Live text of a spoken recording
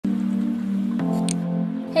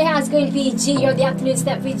Hey, how's it going, PG? You're the afternoon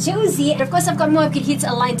step with Josie. And of course, I've got more good hits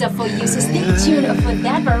lined up for you, so stay tuned for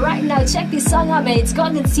that. But right now, check this song out, man. It's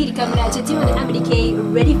Golden City coming out to 200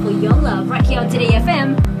 Ready for Your Love, right here on Today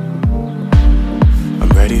FM. I'm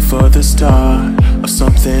ready for the start of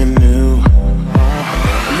something new.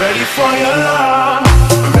 I'm ready for your love.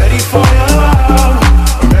 I'm ready for your love.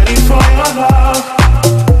 I'm ready for your love.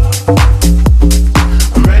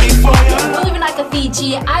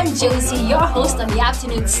 Fiji. I'm Josie, your host on the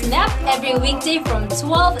Afternoon Snap, every weekday from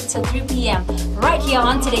 12 to 3 p.m. right here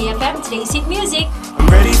on Today FM, Today's Hit Music. I'm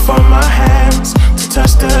ready for my hands to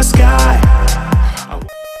touch the sky.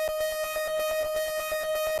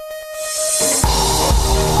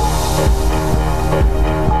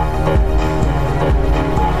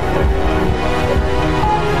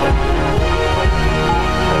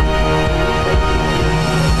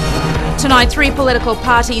 Tonight, 3 political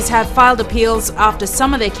parties have filed appeals after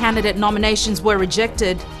some of their candidate nominations were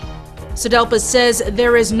rejected. SODELPA says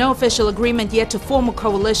there is no official agreement yet to form a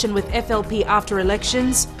coalition with FLP after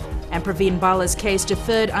elections, and Praveen Bala's case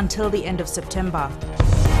deferred until the end of September.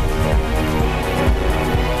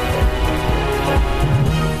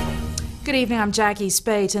 Good evening, I'm Jackie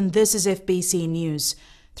Spate and this is FBC News.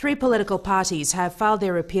 3 political parties have filed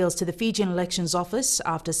their appeals to the Fijian Elections Office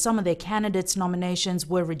after some of their candidates' nominations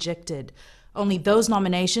were rejected. Only those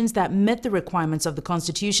nominations that met the requirements of the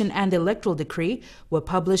Constitution and the Electoral Decree were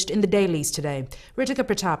published in the dailies today. Ritika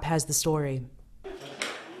Pratap has the story.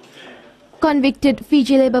 Convicted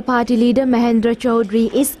Fiji Labour Party leader Mahendra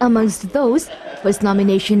Chaudhry is amongst those whose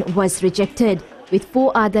nomination was rejected, with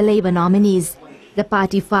 4 other Labour nominees. The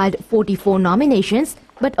party filed 44 nominations,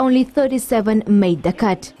 but only 37 made the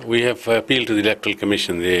cut. We have appealed to the Electoral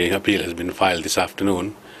Commission. The appeal has been filed this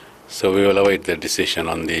afternoon, so we will await their decision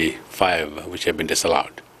on the 5 which have been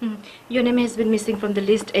disallowed. Your name has been missing from the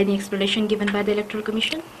list. Any explanation given by the Electoral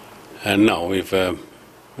Commission? No,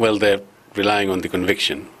 they're relying on the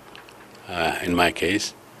conviction in my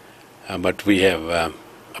case, but we have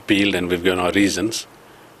appealed and we've given our reasons,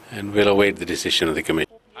 and we'll await the decision of the Commission.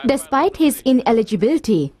 Despite his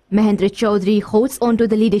ineligibility, Mahendra Chaudhry holds on to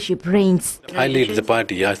the leadership reins. I lead the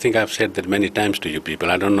party. I think I've said that many times to you people.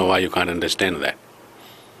 I don't know why you can't understand that.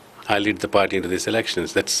 I lead the party into these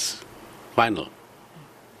elections. That's final.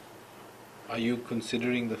 Are you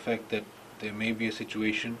considering the fact that there may be a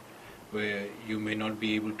situation where you may not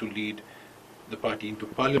be able to lead the party into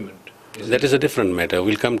parliament? That is a different matter.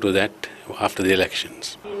 We'll come to that after the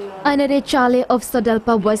elections. Anare Chale of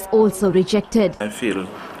SODELPA was also rejected. I feel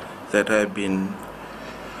that I've been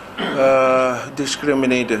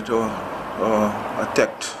discriminated or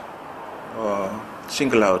attacked or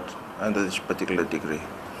singled out under this particular decree.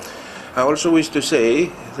 I also wish to say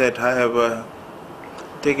that I have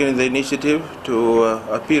taken the initiative to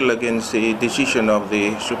appeal against the decision of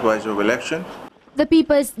the Supervisor of Election. The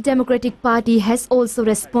People's Democratic Party has also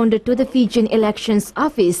responded to the Fijian Elections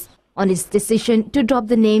Office on its decision to drop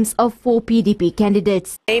the names of 4 PDP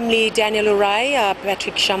candidates. Namely Daniel Urai,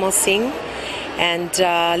 Patrick Shamal Singh, and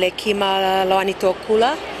Lekima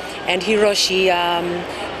Loanitokula, and Hiroshi,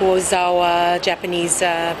 who is our Japanese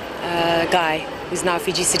guy, who is now a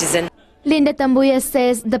Fiji citizen. Linda Tambuya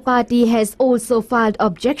says the party has also filed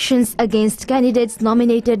objections against candidates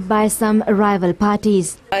nominated by some rival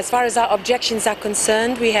parties. As far as our objections are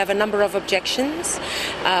concerned, we have a number of objections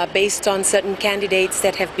based on certain candidates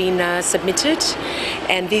that have been submitted,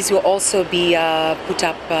 and these will also be put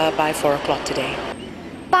up by 4 o'clock today.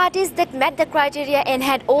 Parties that met the criteria and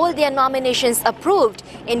had all their nominations approved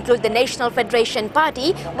include the National Federation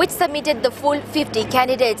Party, which submitted the full 50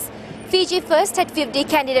 candidates. Fiji First had 50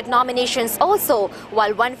 candidate nominations also,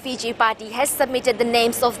 while One Fiji Party has submitted the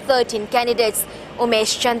names of 13 candidates.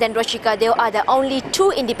 Umesh Chand and Rashika Deo are the only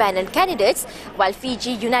 2 independent candidates, while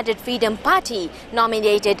Fiji United Freedom Party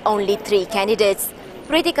nominated only 3 candidates.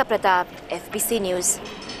 Ritika Pratap, FBC News.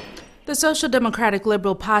 The Social Democratic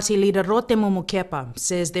Liberal Party leader Rotemu Mukepa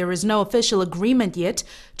says there is no official agreement yet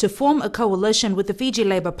to form a coalition with the Fiji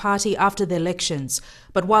Labour Party after the elections.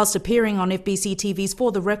 But whilst appearing on FBC TV's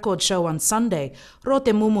For the Record show on Sunday,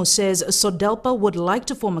 Rotemu says SODELPA would like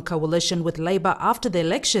to form a coalition with Labour after the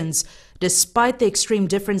elections, despite the extreme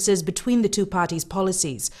differences between the 2 parties'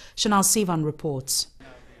 policies. Chanel Sivan reports.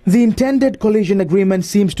 The intended coalition agreement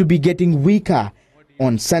seems to be getting weaker.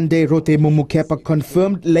 On Sunday, Rotemu Mukepa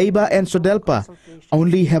confirmed Labour and SODELPA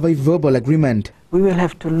only have a verbal agreement. We will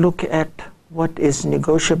have to look at what is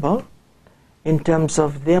negotiable in terms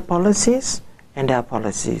of their policies and our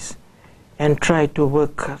policies and try to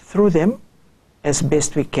work through them as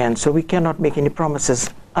best we can. So we cannot make any promises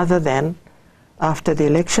other than after the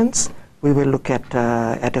elections we will look at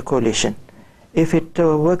a coalition. If it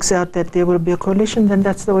works out that there will be a coalition, then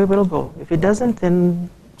that's the way we'll go. If it doesn't, then...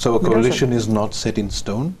 So a coalition is not set in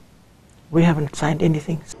stone? We haven't signed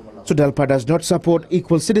anything. SODELPA does not support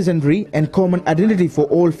equal citizenry and common identity for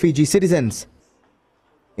all Fiji citizens,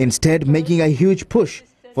 instead making a huge push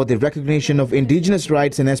for the recognition of indigenous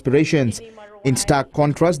rights and aspirations. In stark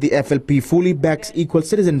contrast, the FLP fully backs equal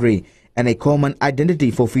citizenry and a common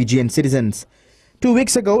identity for Fijian citizens. 2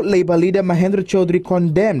 weeks ago, Labour leader Mahendra Chaudhry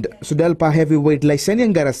condemned SODELPA heavyweight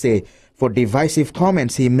Laisenian Garase for divisive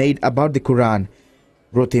comments he made about the Quran.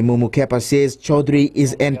 Rote Mumukepa says Chaudhry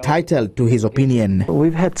is entitled to his opinion.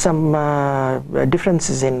 We've had some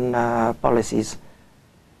differences in policies.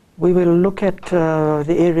 We will look at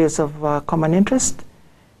the areas of common interest,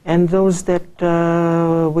 and those that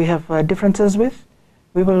we have differences with,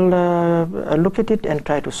 we will look at it and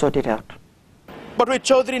try to sort it out. But with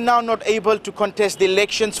Chaudhry now not able to contest the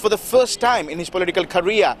elections for the first time in his political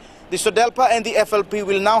career, the SODELPA and the FLP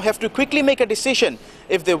will now have to quickly make a decision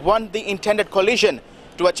if they want the intended coalition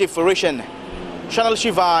to achieve fruition. Chanel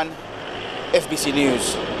Shivan, FBC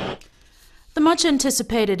News. The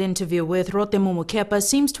much-anticipated interview with Rote Mumukepa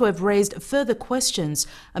seems to have raised further questions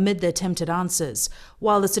amid the attempted answers.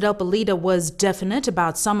 While the SODELPA leader was definite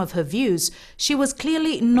about some of her views, she was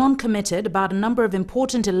clearly non-committed about a number of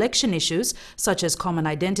important election issues, such as common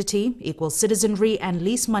identity, equal citizenry and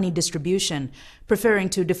lease money distribution, preferring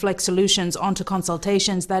to deflect solutions onto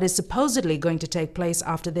consultations that is supposedly going to take place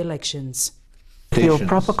after the elections. Your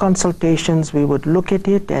proper consultations, we would look at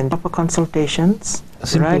it, and proper consultations,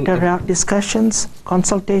 right around discussions,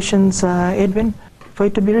 consultations, Edwin, for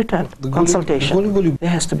it to be returned. Consultation. There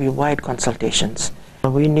has to be wide consultations.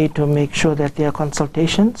 We need to make sure that there are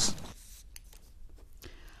consultations.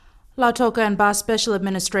 Lautoka and Ba Special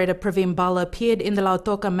Administrator Praveen Bala appeared in the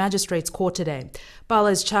Lautoka Magistrates Court today.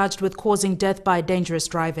 Bala is charged with causing death by dangerous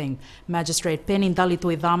driving. Magistrate Penin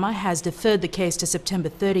Dalituidama has deferred the case to September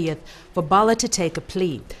 30th for Bala to take a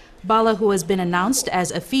plea. Bala, who has been announced as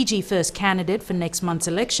a Fiji First candidate for next month's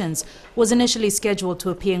elections, was initially scheduled to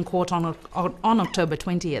appear in court on October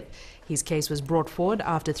 20th. His case was brought forward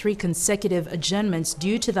after 3 consecutive adjournments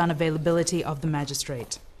due to the unavailability of the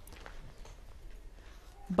magistrate.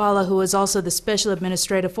 Bala, who is also the Special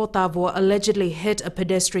Administrator for Tavua, allegedly hit a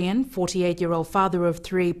pedestrian, 48-year-old father of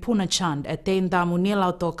 3, Punachand, at Teindamu near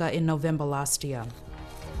Lautoka in November last year.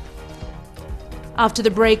 After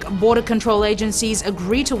the break, border control agencies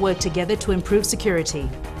agree to work together to improve security.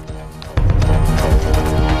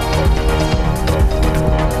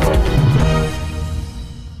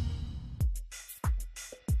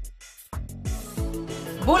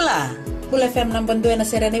 Bula FM namban dua na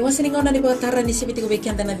serane wasining ona ni batara ni sibiti ko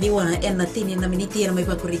bekian na diwa en na tini na miniti na may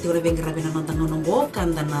pakuriti ore beng rabe na nontan nonongo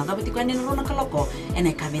kanda na dabiti ko ani no na kaloko en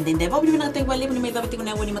ay kamen den deba bili na tay wali ni may dabiti ko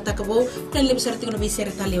na wani matakabo kan lib sarti ko na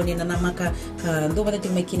bisere tali oni na namaka do batiti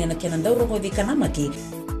may kine na kenan daw ro di kanamaki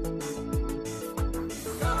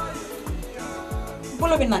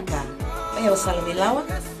Bula binaka ayo salamilawa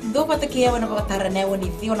do pataki awan na batara na wani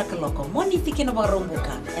dio na kaloko moni tiki na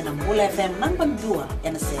barumbuka en Bula FM namban dua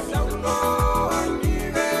en sere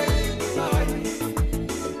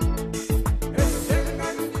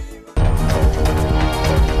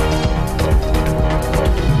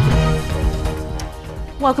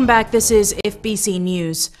Welcome back. This is FBC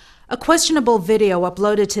News. A questionable video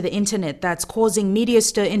uploaded to the internet that's causing media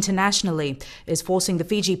stir internationally is forcing the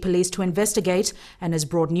Fiji police to investigate and has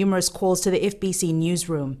brought numerous calls to the FBC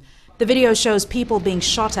newsroom. The video shows people being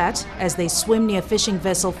shot at as they swim near a fishing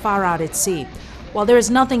vessel far out at sea. While there is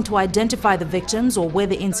nothing to identify the victims or where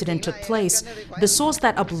the incident took place, the source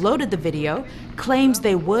that uploaded the video claims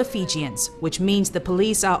they were Fijians, which means the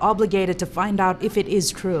police are obligated to find out if it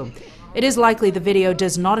is true. It is likely the video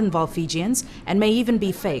does not involve Fijians and may even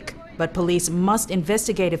be fake, but police must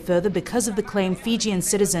investigate it further because of the claim Fijian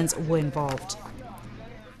citizens were involved.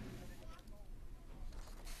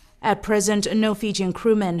 At present, no Fijian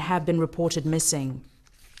crewmen have been reported missing.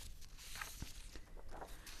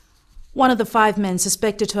 One of the 5 men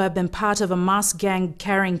suspected to have been part of a masked gang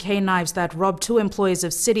carrying K-knives that robbed 2 employees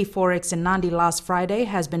of City Forex in Nandi last Friday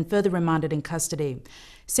has been further remanded in custody.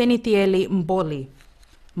 Senitieli Mboila,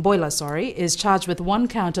 is charged with 1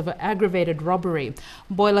 count of aggravated robbery.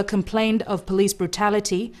 Mboila complained of police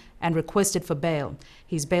brutality and requested for bail.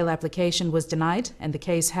 His bail application was denied and the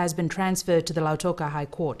case has been transferred to the Lautoka High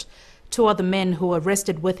Court. 2 other men who were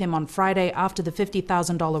arrested with him on Friday after the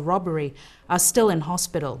 $50,000 robbery are still in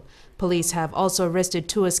hospital. Police have also arrested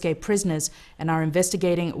 2 escaped prisoners and are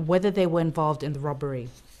investigating whether they were involved in the robbery.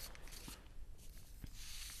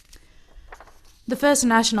 The first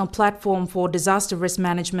national platform for disaster risk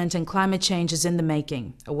management and climate change is in the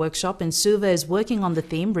making. A workshop in Suva is working on the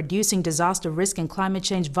theme Reducing Disaster Risk and Climate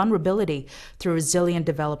Change Vulnerability Through Resilient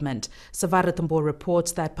Development. Savara Tambor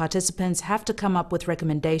reports that participants have to come up with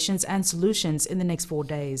recommendations and solutions in the next 4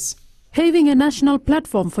 days. Having a national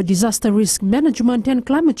platform for disaster risk management and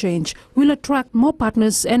climate change will attract more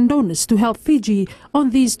partners and donors to help Fiji on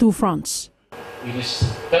these two fronts. It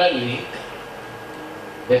is timely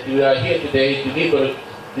that we are here today to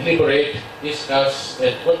deliberate, discuss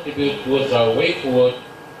and contribute towards our way forward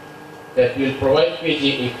that will provide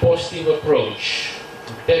Fiji a positive approach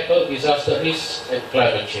to tackle disaster risk and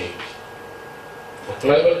climate change. The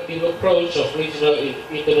collaborative approach of regional and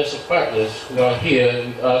international partners who are here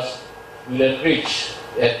with us will enrich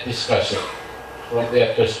that discussion from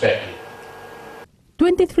their perspective.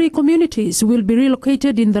 23 communities will be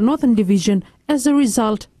relocated in the Northern Division as a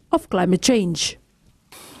result of climate change.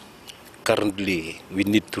 Currently, we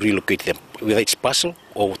need to relocate them, whether it's partial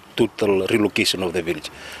or total relocation of the village.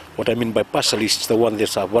 What I mean by partial is the one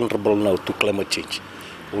that are vulnerable now to climate change.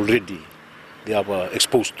 Already, they are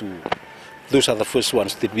exposed to. Those are the first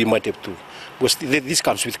ones that we might have to. Because this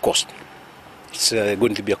comes with cost. It's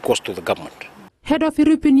going to be a cost to the government. Head of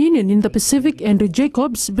European Union in the Pacific, Andrew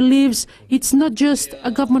Jacobs, believes it's not just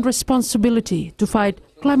a government responsibility to fight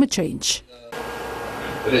climate change.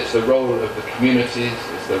 But it's the role of the communities,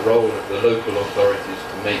 it's the role of the local authorities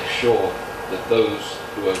to make sure that those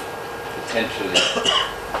who are potentially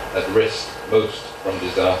at risk most from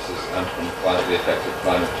disasters and from the effects of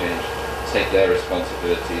climate change take their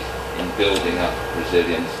responsibilities in building up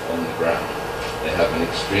resilience on the ground. They have an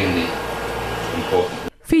extremely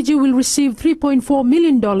important... Fiji will receive $3.4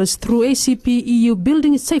 million through ACP EU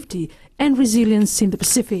Building Safety and Resilience in the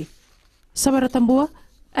Pacific. Sabara Tambua,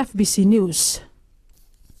 FBC News.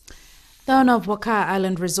 The owner of Wakai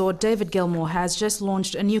Island Resort, David Gilmore, has just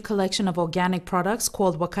launched a new collection of organic products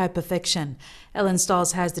called Wakai Perfection. Ellen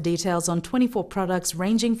Stalls has the details on 24 products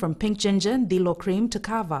ranging from pink ginger, dilo cream to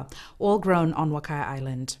kava, all grown on Wakai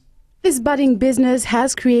Island. This budding business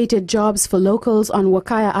has created jobs for locals on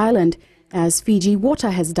Wakai Island, as Fiji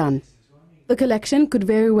Water has done. The collection could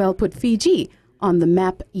very well put Fiji on the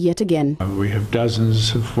map yet again. We have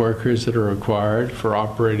dozens of workers that are required for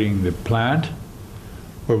operating the plant,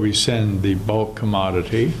 where we send the bulk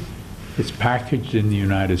commodity. It's packaged in the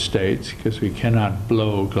United States because we cannot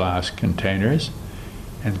blow glass containers,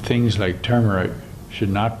 and things like turmeric should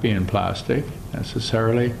not be in plastic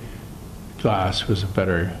necessarily. Glass was a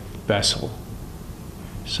better vessel.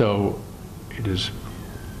 So it is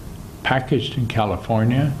packaged in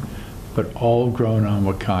California, but all grown on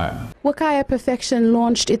Wakaya. Wakaya Perfection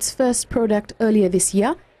launched its first product earlier this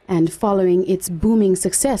year, and following its booming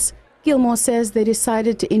success, Gilmore says they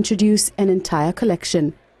decided to introduce an entire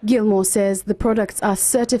collection. Gilmore says the products are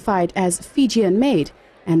certified as Fijian made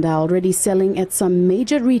and are already selling at some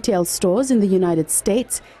major retail stores in the United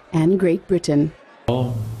States and Great Britain.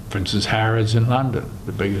 For instance, Harrods in London,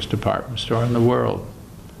 the biggest department store in the world,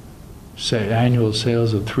 say annual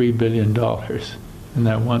sales of $3 billion in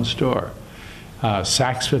that one store.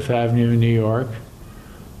 Saks Fifth Avenue in New York,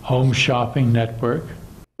 Home Shopping Network.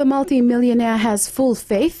 The multi-millionaire has full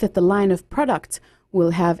faith that the line of products will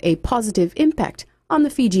have a positive impact on the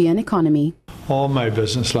Fijian economy. All my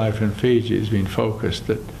business life in Fiji has been focused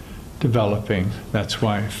at developing, that's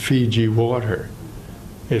why Fiji Water,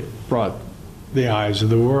 it brought the eyes of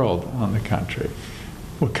the world on the country.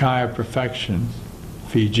 Wakaya Perfection,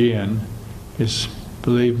 Fijian, is,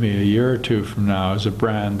 believe me, a year or two from now is a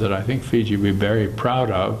brand that I think Fiji will be very proud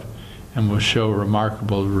of and will show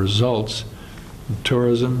remarkable results in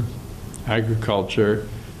tourism, agriculture,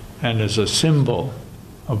 and as a symbol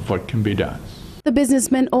of what can be done. The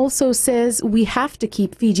businessman also says we have to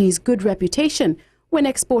keep Fiji's good reputation when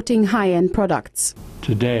exporting high-end products.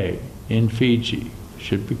 Today, in Fiji,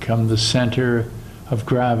 should become the center of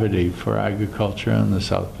gravity for agriculture in the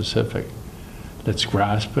South Pacific. Let's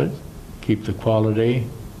grasp it, keep the quality,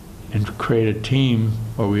 and create a team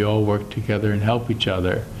where we all work together and help each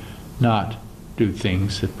other, not do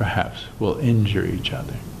things that perhaps will injure each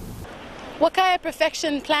other. Wakaya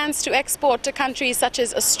Perfection plans to export to countries such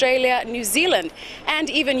as Australia, New Zealand, and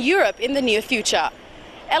even Europe in the near future.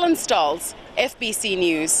 Ellen Stalls, FBC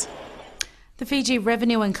News. The Fiji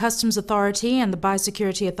Revenue and Customs Authority and the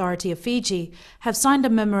Biosecurity Authority of Fiji have signed a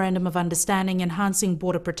memorandum of understanding enhancing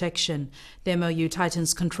border protection. The MOU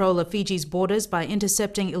tightens control of Fiji's borders by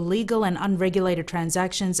intercepting illegal and unregulated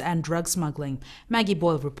transactions and drug smuggling. Maggie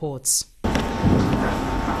Boyle reports.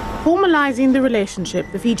 Formalising the relationship,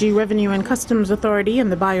 the Fiji Revenue and Customs Authority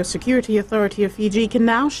and the Biosecurity Authority of Fiji can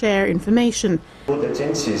now share information. Both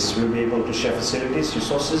agencies will be able to share facilities,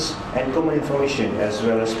 resources and common information, as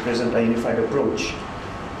well as present a unified approach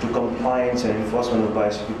to compliance and enforcement of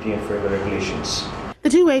biosecurity and further regulations.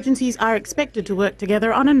 The two agencies are expected to work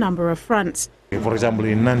together on a number of fronts. For example,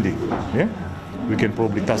 in Nandi, we can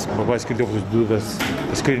probably task biosecurity officers do the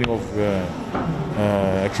screening of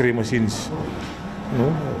X-ray machines,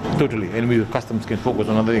 totally, and we customs can focus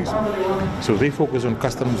on other things. So they focus on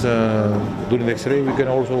customs doing the X-ray. We can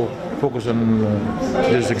also focus on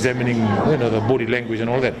just examining, the body language and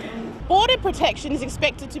all that. Border protection is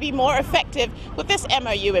expected to be more effective with this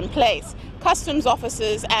MOU in place. Customs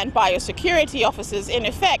officers and biosecurity officers, in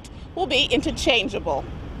effect, will be interchangeable.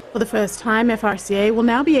 For the first time, FRCA will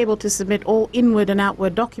now be able to submit all inward and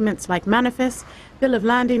outward documents like manifests, bill of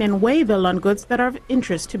landing and waybill on goods that are of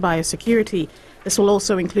interest to biosecurity. This will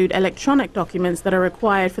also include electronic documents that are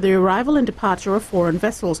required for the arrival and departure of foreign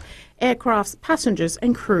vessels, aircrafts, passengers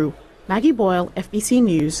and crew. Maggie Boyle, FBC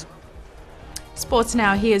News. Sports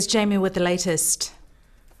now. Here's Jamie with the latest.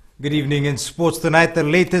 Good evening. In sports tonight, the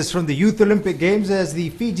latest from the Youth Olympic Games as the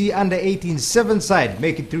Fiji Under-18 7 side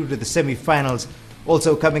make it through to the semi-finals.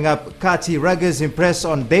 Also coming up, Kati Ruggers impress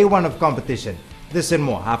on day one of competition. This and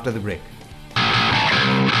more after the break.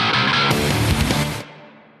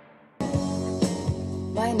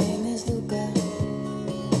 My name is Luca.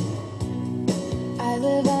 I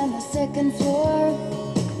live on the second floor.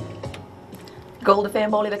 Gold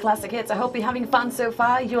FM, only the classic hits. I hope you're having fun so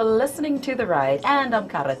far. You're listening to The Ride, and I'm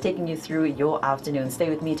Kara, taking you through your afternoon. Stay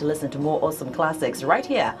with me to listen to more awesome classics right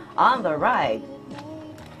here on The Ride.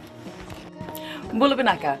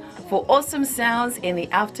 Mulubinaka, for awesome sounds in the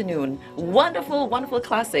afternoon. Wonderful, wonderful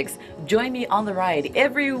classics. Join me on The Ride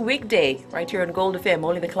every weekday right here on Gold FM,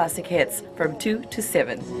 only the classic hits from 2 to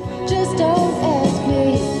 7. Just don't ask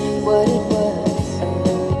me what it was.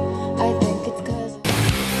 I think it's 'cause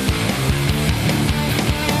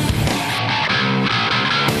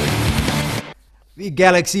The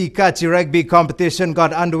Galaxy Kachi Rugby competition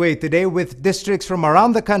got underway today with districts from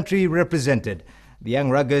around the country represented. The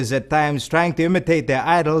young ruggers, at times trying to imitate their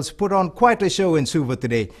idols, put on quite a show in Suva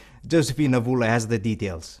today. Josephine Navula has the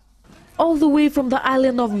details. All the way from the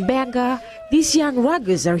island of Benga, these young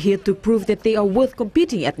ruggers are here to prove that they are worth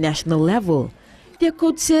competing at national level. Their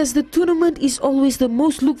coach says the tournament is always the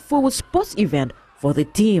most looked forward sports event for the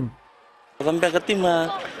team. The Benga team,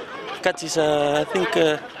 I think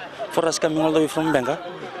for us coming all the way from Benga,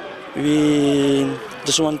 we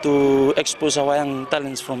just want to expose our young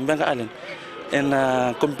talents from Benga Island and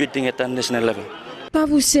competing at the national level.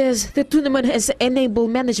 Pavu says the tournament has enabled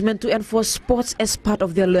management to enforce sports as part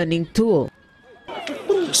of their learning tool.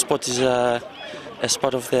 Sport is as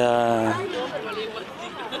part of their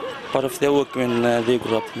work when they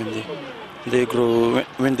grow up,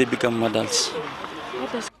 when they become adults.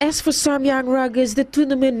 As for some young ruggers, the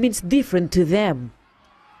tournament means different to them.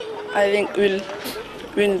 I think we'll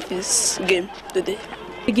win this game today.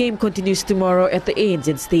 The game continues tomorrow at the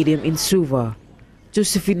ANZ Stadium in Suva.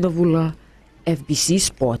 Josephine Navula, FBC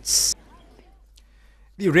Sports.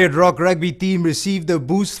 The Red Rock rugby team received a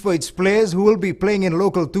boost for its players who will be playing in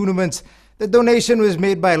local tournaments. The donation was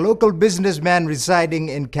made by a local businessman residing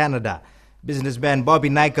in Canada. Businessman Bobby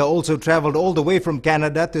Nika also traveled all the way from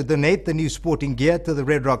Canada to donate the new sporting gear to the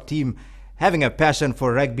Red Rock team. Having a passion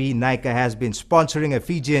for rugby, Nika has been sponsoring a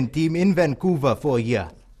Fijian team in Vancouver for a year.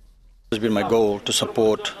 It's been my goal to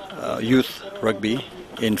support youth rugby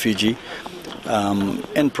in Fiji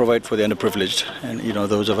and provide for the underprivileged. And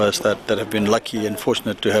those of us that have been lucky and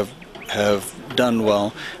fortunate to have done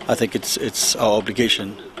well, I think it's our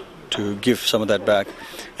obligation to give some of that back.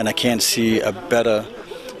 And I can't see a better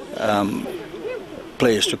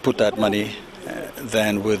place to put that money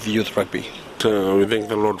than with youth rugby. We thank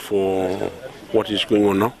the Lord for what is going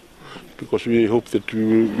on now, because we hope that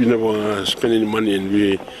we never spend any money, and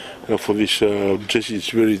we for this jersey is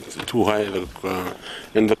very too high,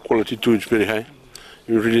 and the quality too is very high.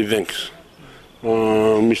 We really thanks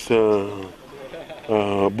Mr.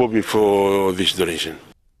 Bobby for this donation.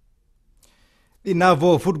 The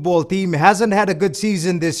Navo football team hasn't had a good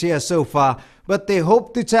season this year so far, but they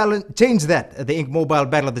hope to change that at the Ink Mobile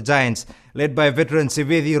Battle of the Giants. Led by veteran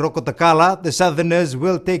Sivedi Rokotakala, the Southerners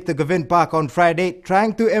will take the Govind Park on Friday,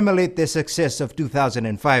 trying to emulate their success of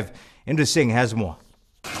 2005. Indra Singh has more.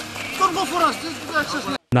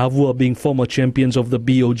 Navua, being former champions of the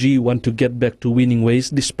BOG, want to get back to winning ways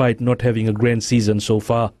despite not having a grand season so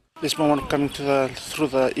far. This moment coming through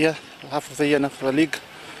the year, half of the year now for the league.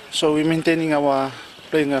 So we're maintaining our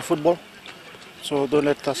playing football. So don't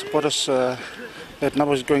let the supporters that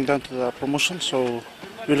Nava is going down to the promotion, so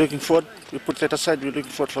we're looking forward. We put that aside. We're looking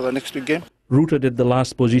forward for the next big game. Rooted at the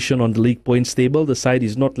last position on the league points table, the side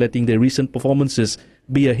is not letting their recent performances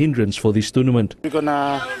be a hindrance for this tournament. We're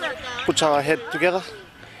gonna put our head together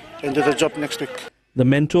and do the job next week. The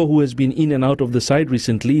mentor, who has been in and out of the side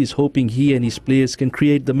recently, is hoping he and his players can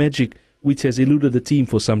create the magic which has eluded the team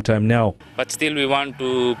for some time now. But still we want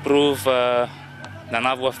to prove the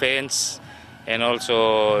Navua fans and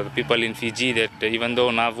also the people in Fiji that even though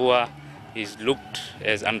Navua is looked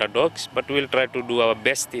as underdogs, but we'll try to do our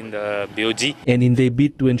best in the BOG. And in their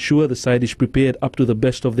bid to ensure the side is prepared up to the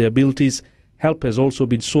best of their abilities, help has also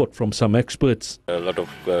been sought from some experts. A lot of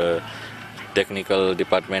technical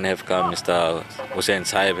department have come. Mr. Hussein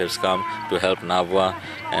Saib has come to help Navua,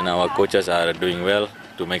 and our coaches are doing well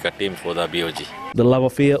to make a team for the BOG. The love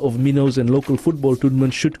affair of minnows and local football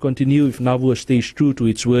tournaments should continue if Navua stays true to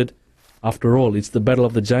its word. After all, it's the battle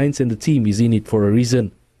of the giants and the team is in it for a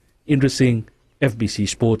reason. Indra Singh, FBC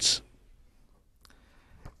Sports.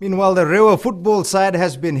 Meanwhile, the Rewa football side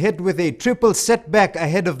has been hit with a triple setback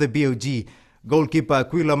ahead of the BOG. Goalkeeper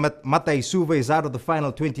Aquila Mataisuva is out of the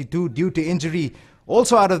final 22 due to injury.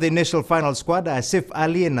 Also out of the initial final squad are Asif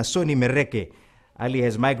Ali and Nasoni Mereke. Ali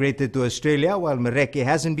has migrated to Australia while Mereke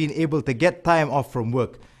hasn't been able to get time off from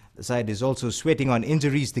work. The side is also sweating on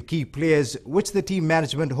injuries to key players, which the team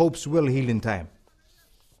management hopes will heal in time.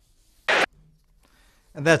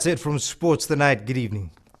 And that's it from Sports Tonight. Good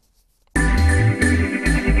evening.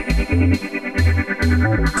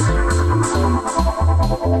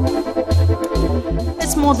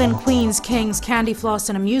 It's more than Queens, Kings, Candy Floss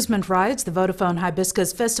and amusement rides. The Vodafone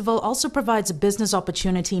Hibiscus Festival also provides a business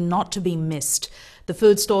opportunity not to be missed. The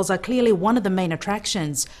food stalls are clearly one of the main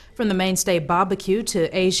attractions. From the mainstay barbecue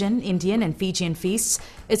to Asian, Indian and Fijian feasts,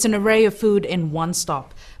 it's an array of food in one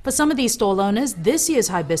stop. For some of these stall owners, this year's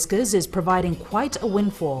Hibiscus is providing quite a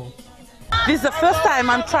windfall. This is the first time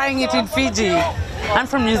I'm trying it in Fiji. I'm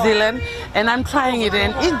from New Zealand and I'm trying it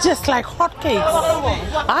and it's just like hotcakes.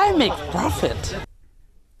 I make profit.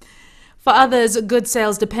 For others, good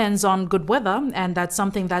sales depends on good weather, and that's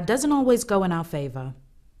something that doesn't always go in our favor.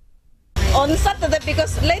 On Saturday,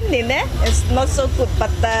 because lately it's not so good,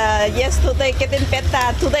 but yesterday getting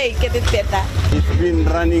better, today getting better. It's been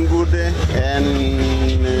running good and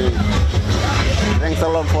thanks a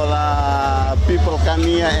lot for the people coming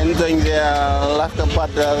here enjoying their laughter.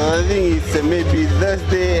 But the thing is maybe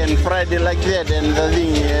Thursday and Friday like that, and the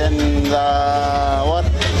thing and what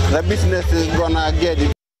the business is gonna get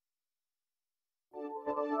it.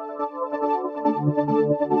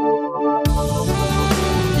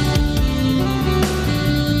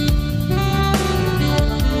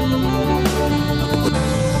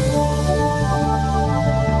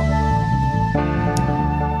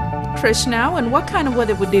 Trish now, and what kind of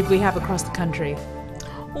weather did we have across the country?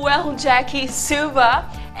 Well, Jackie, Suva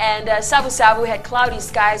and Sabu Sabu had cloudy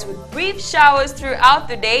skies with brief showers throughout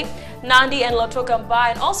the day. Nandi and Lotokamba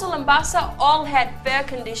and also Lambasa all had fair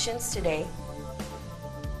conditions today.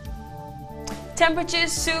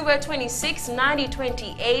 Temperatures: Suva 26, Nandi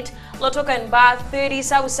 28, Lotokanba 30,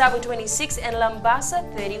 Sabu Sabu 26 and Lambasa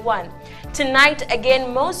 31. Tonight,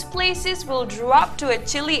 again, most places will drop to a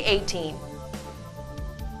chilly 18.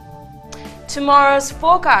 Tomorrow's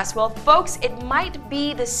forecast, well folks, it might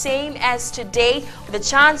be the same as today with a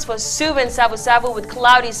chance for Suva and Sabu Sabu with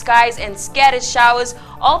cloudy skies and scattered showers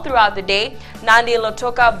all throughout the day. Nandi,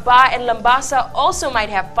 Lotoka, Ba and Lambasa also might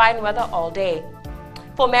have fine weather all day.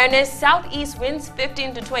 For Mariners, southeast winds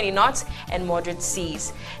 15 to 20 knots and moderate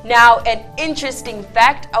seas. Now, an interesting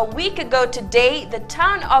fact, a week ago today, the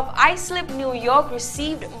town of Islip, New York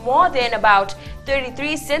received more than about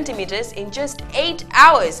 33 centimeters in just 8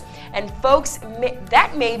 hours. And folks,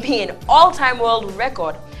 that may be an all-time world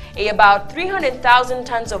record. About 300,000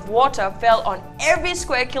 tons of water fell on every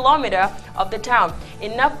square kilometer of the town,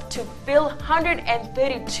 enough to fill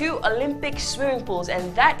 132 Olympic swimming pools,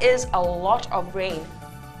 and that is a lot of rain.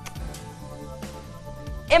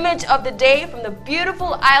 Image of the day from the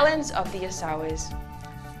beautiful islands of the Azores.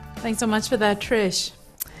 Thanks so much for that, Trish.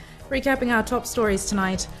 Recapping our top stories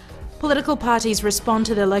tonight. Political parties respond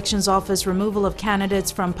to the Elections Office removal of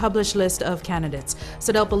candidates from published list of candidates.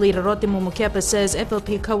 SEDELPA leader Rotemu Mukepa says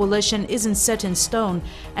FLP coalition isn't set in stone,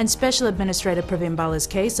 and Special Administrator Pravin Bala's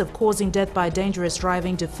case of causing death by dangerous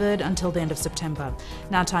driving deferred until the end of September.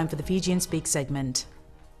 Now time for the Fijian Speak segment.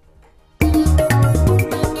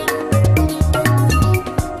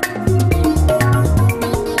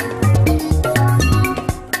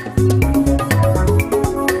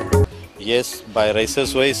 Yes, by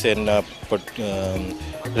races wise and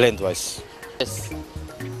length wise. Yes,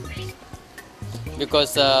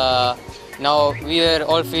 because Now we were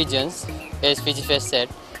all Fijians, as Fiji Fest said.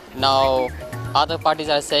 Now other parties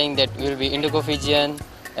are saying that we will be Indo-Fijian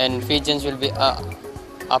and Fijians will be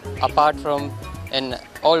apart from, and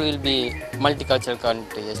all will be multicultural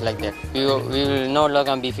countries like that. We will no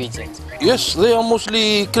longer be Fijians. Yes, they are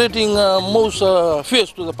mostly creating most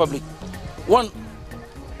fears to the public. One,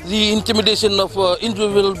 the intimidation of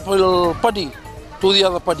individual party to the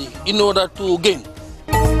other party in order to gain.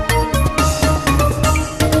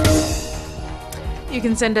 You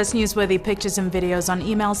can send us newsworthy pictures and videos on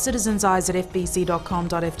email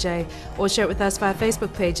citizenseyes@fbc.com.fj or share it with us via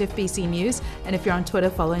Facebook page FBC News. And if you're on Twitter,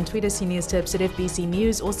 follow and tweet us your news tips at FBC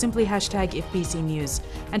News or simply hashtag FBC News.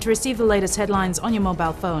 And to receive the latest headlines on your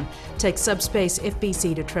mobile phone, text subspace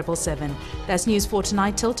FBC to 777. That's news for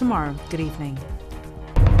tonight till tomorrow. Good evening.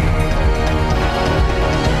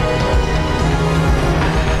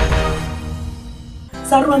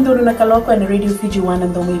 Sarwanduru na kaloko na Radio Fiji 1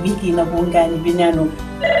 and Domi Viki na Bungani Binano.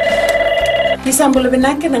 Nisambula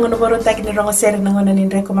Binaka na ngono taki ni rongo seri na ngono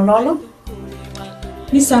nindreko malolo.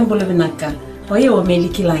 Nisambula Binaka, oye wa meli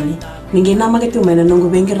kilani. Ningi na magatu mena nungu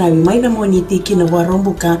bengi rawi maina moni tiki na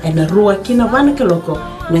warombuka na rua kina wana kaloko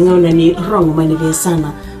na ngono ni rongo mani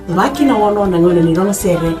sana. Vaki na wono na ngono ni rongo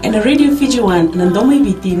seri na Radio Fiji 1 na Domi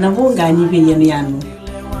Viki na Bungani Binano.